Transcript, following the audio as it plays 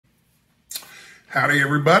Howdy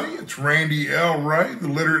everybody, it's Randy L. Ray, the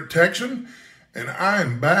Literate Texan, and I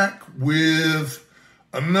am back with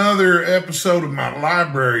another episode of my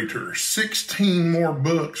library tour. 16 more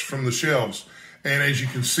books from the shelves. And as you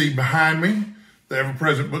can see behind me, the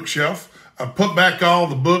ever-present bookshelf, I put back all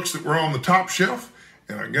the books that were on the top shelf,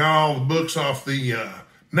 and I got all the books off the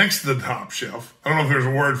next to the top shelf. I don't know if there's a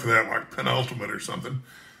word for that, like penultimate or something.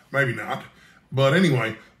 Maybe not. But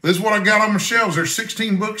anyway, this is what I got on my shelves. There's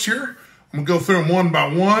 16 books here. I'm going to go through them one by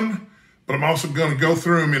one, but I'm also going to go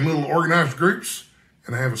through them in little organized groups,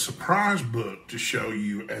 and I have a surprise book to show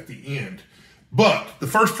you at the end. But the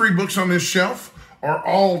first three books on this shelf are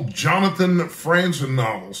all Jonathan Franzen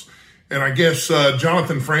novels. And I guess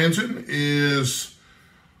Jonathan Franzen is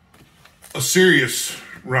a serious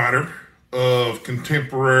writer of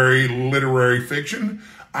contemporary literary fiction.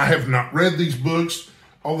 I have not read these books,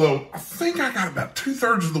 although I think I got about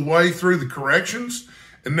 2/3 of the way through the corrections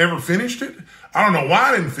and never finished it. I don't know why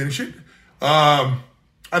I didn't finish it. I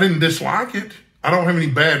didn't dislike it. I don't have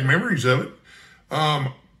any bad memories of it.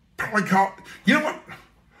 You know what?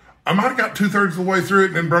 I might have got 2/3 of the way through it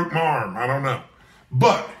and then broke my arm. I don't know.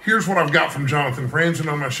 But here's what I've got from Jonathan Franzen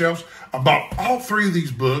on my shelves. I bought all three of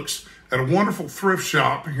these books at a wonderful thrift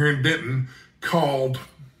shop here in Denton called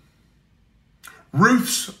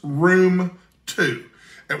Ruth's Room 2.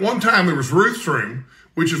 At one time, there was Ruth's Room,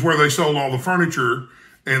 which is where they sold all the furniture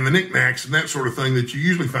and the knickknacks and that sort of thing that you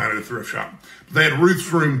usually find at a thrift shop. But they had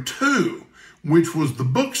Ruth's Room 2, which was the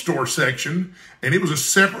bookstore section, and it was a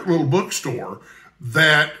separate little bookstore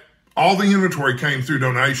that all the inventory came through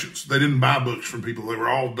donations. They didn't buy books from people. They were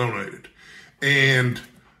all donated. And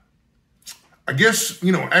I guess,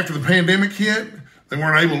 after the pandemic hit, they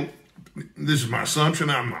weren't able, this is my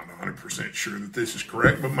assumption, I'm not 100% sure that this is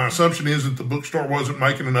correct, but my assumption is that the bookstore wasn't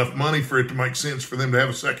making enough money for it to make sense for them to have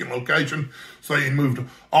a second location, so they moved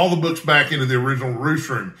all the books back into the original Ruth's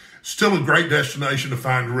Room. Still a great destination to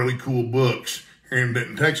find really cool books here in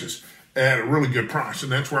Denton, Texas, at a really good price,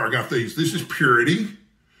 and that's where I got these. This is Purity,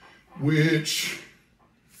 which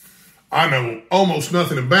I know almost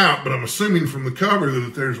nothing about, but I'm assuming from the cover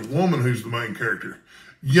that there's a woman who's the main character.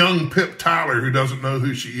 Young Pip Tyler, who doesn't know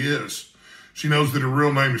who she is. She knows that her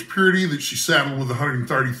real name is Purity, that she's saddled with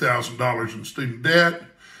 $130,000 in student debt.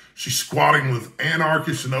 She's squatting with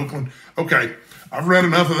anarchists in Oakland. Okay, I've read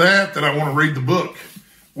enough of that I want to read the book,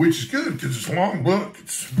 which is good because it's a long book.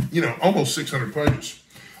 It's, almost 600 pages.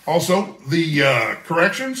 Also, the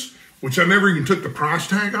corrections, which I never even took the price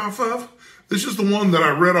tag off of. This is the one that I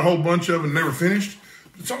read a whole bunch of and never finished.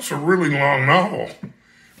 It's also a really long novel.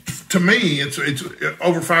 To me, it's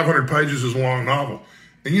over 500 pages is a long novel.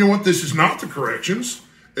 And you know what? This is not the corrections.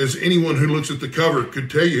 As anyone who looks at the cover could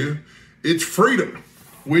tell you, it's Freedom,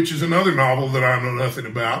 which is another novel that I know nothing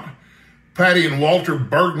about. Patty and Walter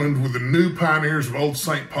Berglund were the new pioneers of Old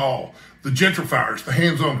St. Paul, the gentrifiers, the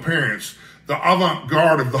hands-on parents, the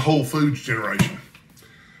avant-garde of the Whole Foods generation.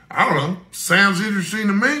 I don't know. Sounds interesting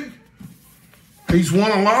to me. He's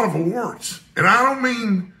won a lot of awards. And I don't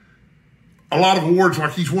mean a lot of awards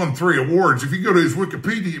like he's won 3 awards. If you go to his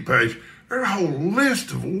Wikipedia page, there's a whole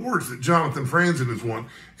list of awards that Jonathan Franzen has won.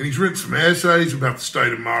 And he's written some essays about the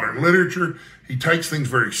state of modern literature. He takes things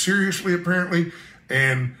very seriously, apparently.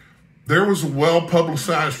 And there was a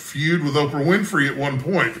well-publicized feud with Oprah Winfrey at one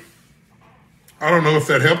point. I don't know if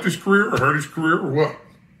that helped his career or hurt his career or what.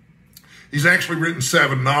 He's actually written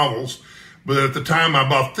 7 novels. But at the time I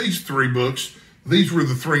bought these 3 books, these were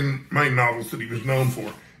the 3 main novels that he was known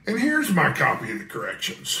for. And here's my copy of the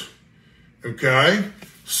corrections. Okay?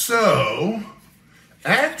 So,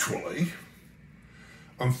 actually,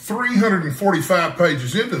 I'm 345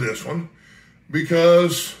 pages into this one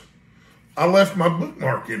because I left my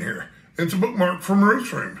bookmark in here. It's a bookmark from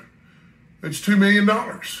Ruth's Room. It's $2 million.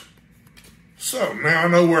 So, now I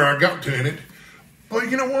know where I got to in it. But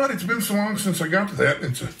you know what? It's been so long since I got to that.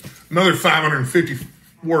 It's another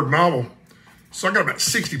 550-word novel. So I got about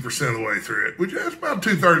 60% of the way through it, which is about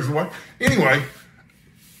 2/3 of the way. Anyway,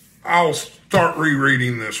 I'll start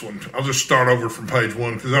rereading this one. I'll just start over from page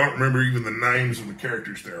 1 because I don't remember even the names of the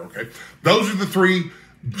characters there, okay? Those are the 3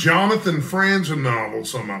 Jonathan Franzen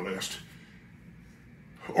novels on my list,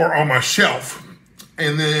 or on my shelf.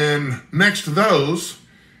 And then next to those,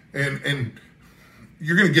 and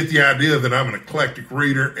you're going to get the idea that I'm an eclectic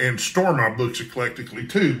reader and store my books eclectically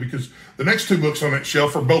too, because the next 2 books on that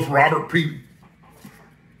shelf are both Robert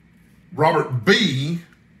B.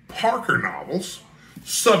 Parker novels,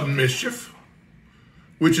 Sudden Mischief,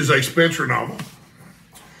 which is a Spencer novel,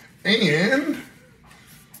 and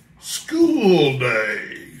School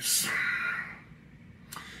Days.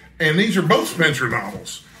 And these are both Spencer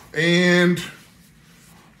novels. And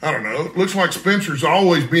I don't know. It looks like Spencer's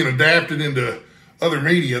always being adapted into other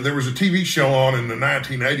media. There was a TV show on in the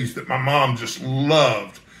 1980s that my mom just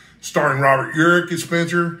loved, starring Robert Urich as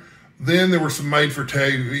Spencer. Then there were some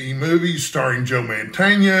made-for-TV movies starring Joe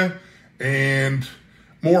Mantegna. And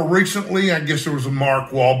more recently, I guess there was a Mark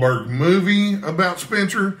Wahlberg movie about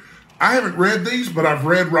Spencer. I haven't read these, but I've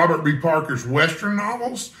read Robert B. Parker's Western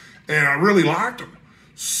novels, and I really liked them.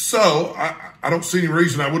 So I don't see any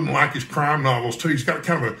reason I wouldn't like his crime novels, too. He's got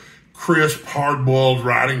kind of a crisp, hard-boiled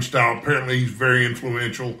writing style. Apparently, he's very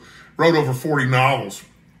influential. Wrote over 40 novels.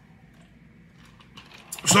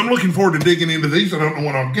 So I'm looking forward to digging into these. I don't know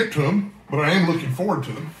when I'll get to them, but I am looking forward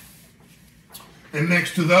to them. And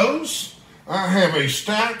next to those, I have a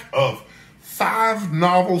stack of 5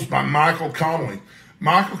 novels by Michael Connelly.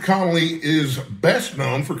 Michael Connelly is best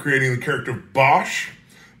known for creating the character of Bosch.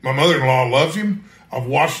 My mother-in-law loves him. I've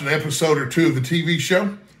watched an episode or 2 of the TV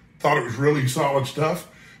show. Thought it was really solid stuff.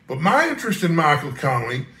 But my interest in Michael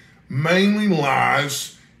Connelly mainly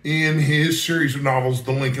lies in his series of novels,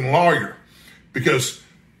 The Lincoln Lawyer. Because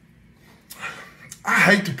I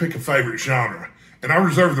hate to pick a favorite genre. And I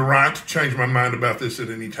reserve the right to change my mind about this at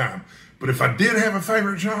any time. But if I did have a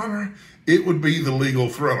favorite genre, it would be the legal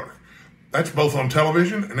thriller. That's both on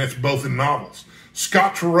television and that's both in novels.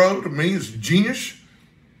 Scott Turow, to me, is genius.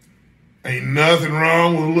 Ain't nothing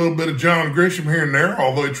wrong with a little bit of John Grisham here and there,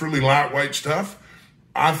 although it's really lightweight stuff.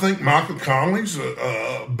 I think Michael Connelly's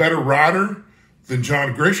a better writer than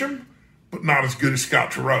John Grisham, but not as good as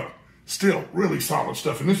Scott Turow. Still, really solid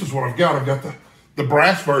stuff. And this is what I've got. I've got the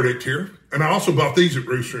Brass Verdict here. And I also bought these at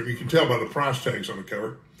Roostrum. You can tell by the price tags on the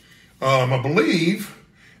cover. I believe,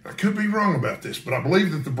 I could be wrong about this, but I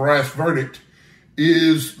believe that the Brass Verdict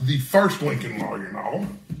is the first Lincoln Lawyer novel.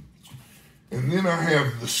 And then I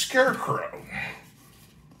have The Scarecrow,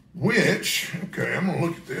 which, okay, I'm going to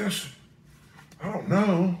look at this. I don't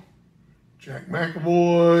know. Jack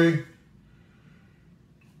McAvoy.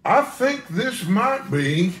 I think this might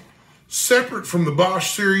be separate from the Bosch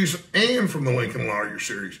series and from the Lincoln Lawyer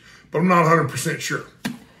series, but I'm not 100% sure.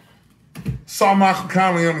 Saw Michael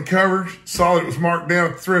Connelly on the cover, saw that it was marked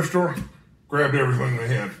down at the thrift store, grabbed everything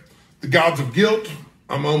they had. The Gods of Guilt,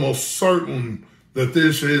 I'm almost certain that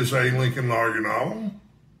this is a Lincoln Lawyer novel.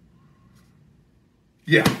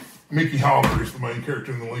 Yeah, Mickey Holler is the main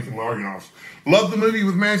character in the Lincoln Lawyer novels. Love the movie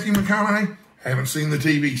with Matthew McConaughey. Haven't seen the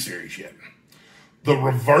TV series yet. The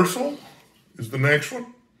Reversal is the next one.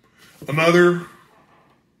 Another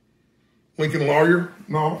Lincoln Lawyer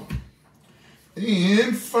novel.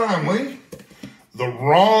 And finally, The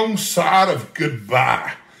Wrong Side of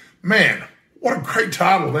Goodbye. Man, what a great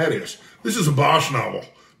title that is. This is a Bosch novel,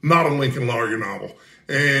 not a Lincoln Lawyer novel.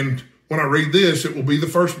 And when I read this, it will be the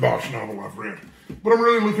first Bosch novel I've read. But I'm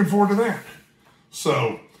really looking forward to that.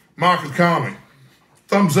 So, Michael Connelly,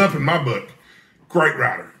 thumbs up in my book. Great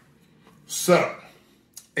writer. So,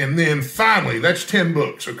 and then finally, that's 10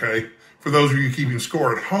 books, okay? For those of you keeping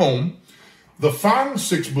score at home, the final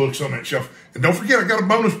 6 books on that shelf, and don't forget, I got a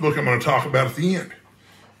bonus book I'm going to talk about at the end.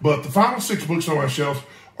 But the final 6 books on my shelf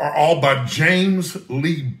are all by James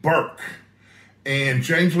Lee Burke. And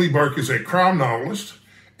James Lee Burke is a crime novelist,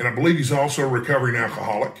 and I believe he's also a recovering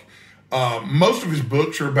alcoholic. Most of his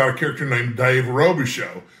books are about a character named Dave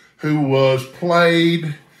Robichaux, who was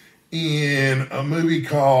played in a movie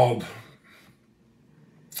called,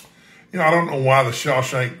 I don't know why The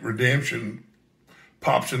Shawshank Redemption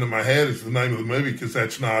pops into my head as the name of the movie, because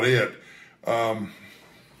that's not it.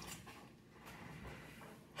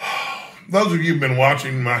 Those of you who've been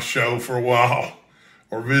watching my show for a while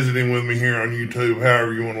or visiting with me here on YouTube,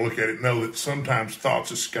 however you want to look at it, know that sometimes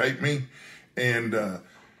thoughts escape me. And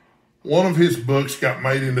one of his books got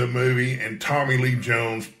made into a movie, and Tommy Lee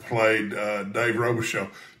Jones played Dave Robichaux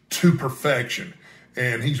to perfection.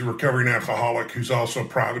 And he's a recovering alcoholic who's also a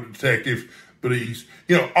private detective. But he's,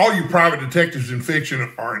 all you private detectives in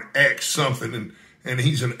fiction are an ex-something, and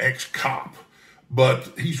he's an ex-cop.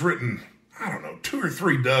 But he's written, 2 or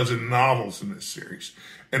 3 dozen novels in this series.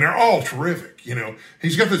 And they're all terrific,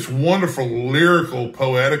 He's got this wonderful, lyrical,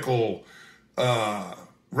 poetical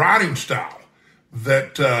writing style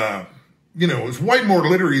that, is way more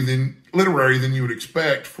literary than you would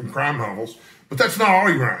expect from crime novels. But that's not all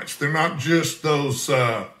he writes. They're not just those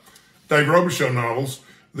Dave Robichaux novels.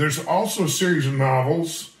 There's also a series of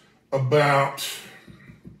novels about,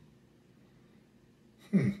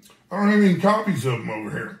 I don't have any copies of them over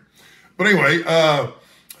here. But anyway,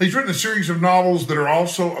 he's written a series of novels that are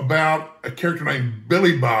also about a character named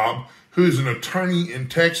Billy Bob, who is an attorney in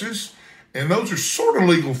Texas. And those are sort of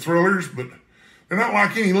legal thrillers, but they're not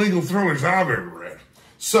like any legal thrillers I've ever read.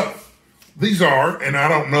 So, These are, and I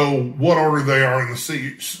don't know what order they are in the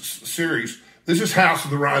series. This is House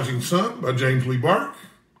of the Rising Sun by James Lee Burke.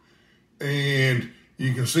 And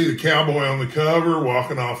you can see the cowboy on the cover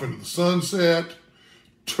walking off into the sunset.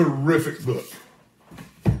 Terrific book.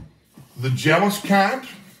 The Jealous Kind.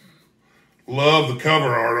 Love the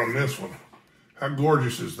cover art on this one. How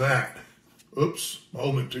gorgeous is that? Oops, I'm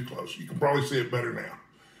holding it too close. You can probably see it better now.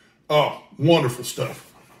 Oh, wonderful stuff.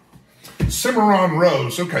 Cimarron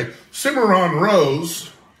Rose. Okay, Cimarron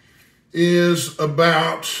Rose is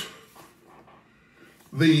about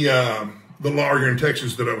the lawyer in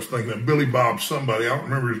Texas that I was thinking of, Billy Bob somebody. I don't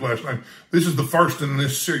remember his last name. This is the first in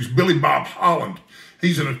this series, Billy Bob Holland.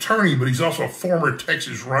 He's an attorney, but he's also a former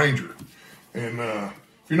Texas Ranger. And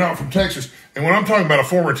if you're not from Texas, and when I'm talking about a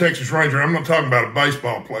former Texas Ranger, I'm not talking about a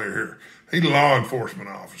baseball player here. He's a law enforcement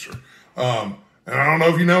officer. And I don't know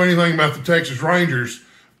if you know anything about the Texas Rangers,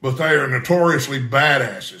 but they are notoriously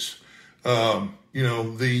badasses. You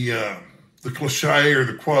know, the cliche or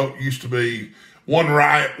the quote used to be, one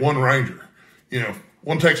riot, one ranger. You know,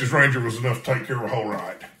 one Texas Ranger was enough to take care of a whole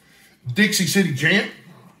riot. Dixie City Gent.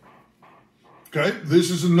 Okay, this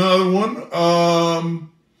is another one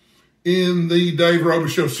in the Dave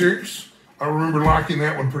Robichaux series. I remember liking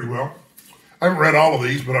that one pretty well. I haven't read all of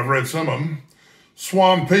these, but I've read some of them.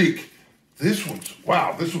 Swan Peak. This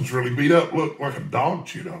one's really beat up. Look, like a dog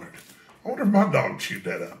chewed on it. I wonder if my dog chewed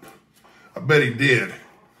that up. I bet he did.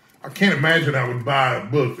 I can't imagine I would buy a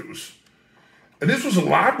book that was... And this was a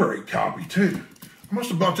library copy, too. I must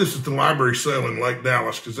have bought this at the library sale in Lake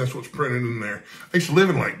Dallas, because that's what's printed in there. I used to live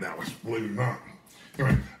in Lake Dallas, believe it or not.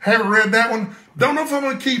 Anyway, haven't read that one. Don't know if I'm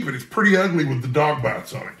going to keep it. It's pretty ugly with the dog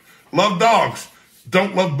bites on it. Love dogs.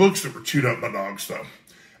 Don't love books that were chewed up by dogs, though.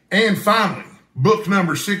 And finally, book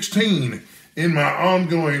number 16 in my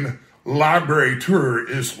ongoing library tour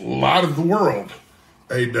is Light of the World,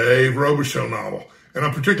 a Dave Robichaux novel. And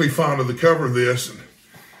I'm particularly fond of the cover of this. And,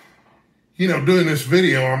 you know, doing this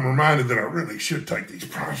video, I'm reminded that I really should take these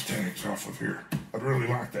price tags off of here. I'd really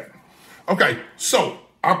like that. Okay, so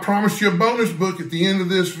I promised you a bonus book at the end of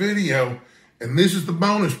this video, and this is the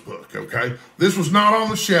bonus book, okay? This was not on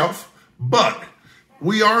the shelf, but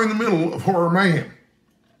we are in the middle of Horror Mayhem.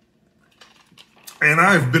 And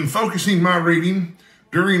I've been focusing my reading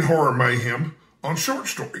during Horror Mayhem on short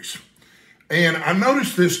stories. And I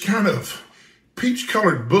noticed this kind of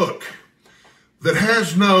peach-colored book that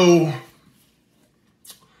has no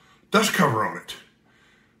dust cover on it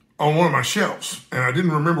on one of my shelves. And I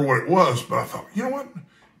didn't remember what it was, but I thought, you know what?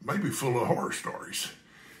 It may be full of horror stories.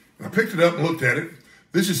 And I picked it up and looked at it.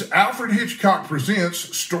 This is Alfred Hitchcock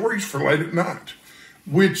Presents Stories for Late at Night,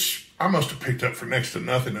 which I must have picked up for next to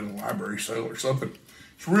nothing in a library sale or something.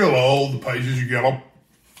 It's real old. The pages are yellow.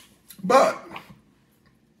 But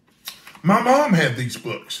my mom had these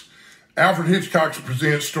books. Alfred Hitchcock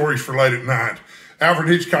Presents Stories for Late at Night. Alfred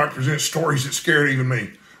Hitchcock Presents Stories That Scared Even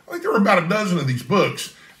Me. I think there were about a dozen of these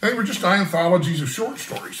books. They were just anthologies of short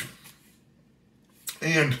stories.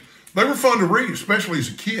 And they were fun to read, especially as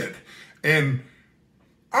a kid. And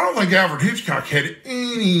I don't think Alfred Hitchcock had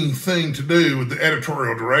anything to do with the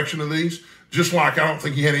editorial direction of these, just like I don't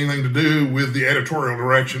think he had anything to do with the editorial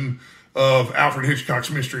direction of Alfred Hitchcock's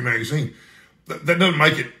Mystery Magazine. That doesn't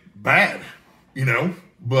make it bad, you know,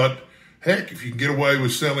 but heck, if you can get away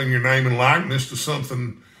with selling your name and likeness to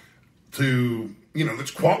something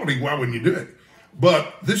that's quality, why wouldn't you do it?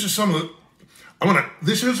 But this is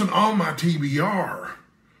this isn't on my TBR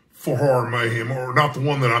for Horror Mayhem, or not the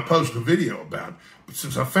one that I posted a video about. But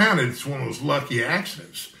since I found it, it's one of those lucky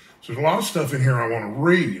accidents. So there's a lot of stuff in here I want to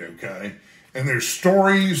read, okay? And there's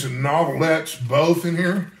stories and novelettes both in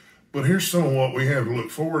here. But here's some of what we have to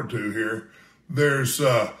look forward to here. There's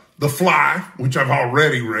The Fly, which I've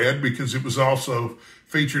already read because it was also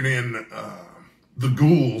featured in The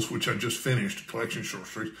Ghouls, which I just finished, a collection of short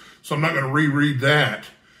stories. So I'm not going to reread that.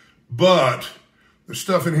 But there's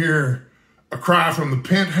stuff in here, A Cry from the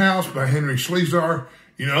Penthouse by Henry Slezar.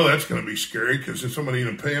 You know, that's going to be scary because if somebody in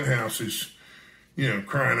a penthouse is,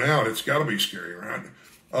 crying out, it's got to be scary, right?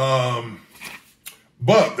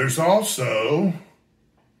 But there's also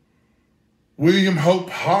William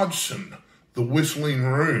Hope Hodgson, The Whistling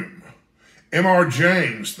Room. M.R.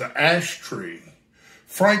 James, The Ash Tree.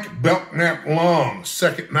 Frank Belknap Long,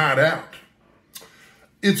 Second Night Out.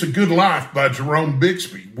 It's a Good Life by Jerome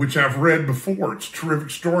Bixby, which I've read before. It's a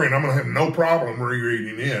terrific story, and I'm going to have no problem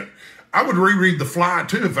rereading it. I would reread The Fly,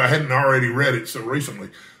 too, if I hadn't already read it so recently.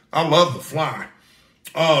 I love The Fly.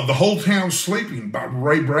 The Whole Town Sleeping by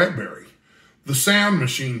Ray Bradbury. The Sound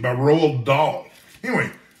Machine by Roald Dahl.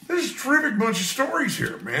 Anyway, there's a terrific bunch of stories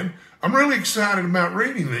here, man. I'm really excited about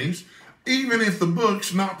reading these. even if the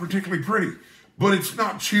book's not particularly pretty. But it's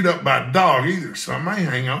not chewed up by a dog either, so I may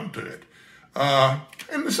hang on to it.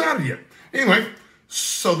 And decided yet. Anyway,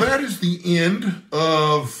 so that is the end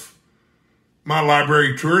of my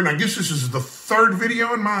library tour. And I guess this is the third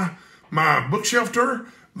video in my bookshelf tour.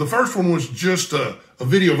 The first one was just a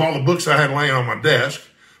video of all the books I had laying on my desk.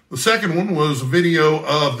 The second one was a video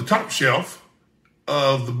of the top shelf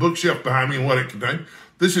of the bookshelf behind me and what it contained.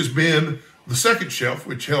 This has been the second shelf,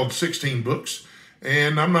 which held 16 books.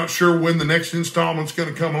 And I'm not sure when the next installment's going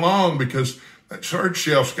to come along because that third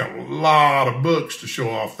shelf's got a lot of books to show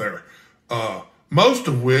off there. Most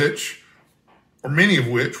of which, or many of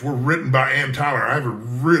which, were written by Ann Tyler. I have a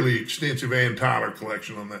really extensive Ann Tyler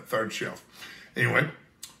collection on that third shelf. Anyway,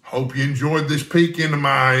 hope you enjoyed this peek into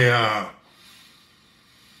my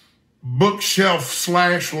bookshelf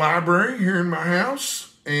 / library here in my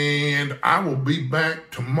house. And I will be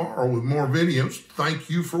back tomorrow with more videos.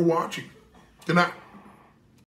 Thank you for watching. Good night.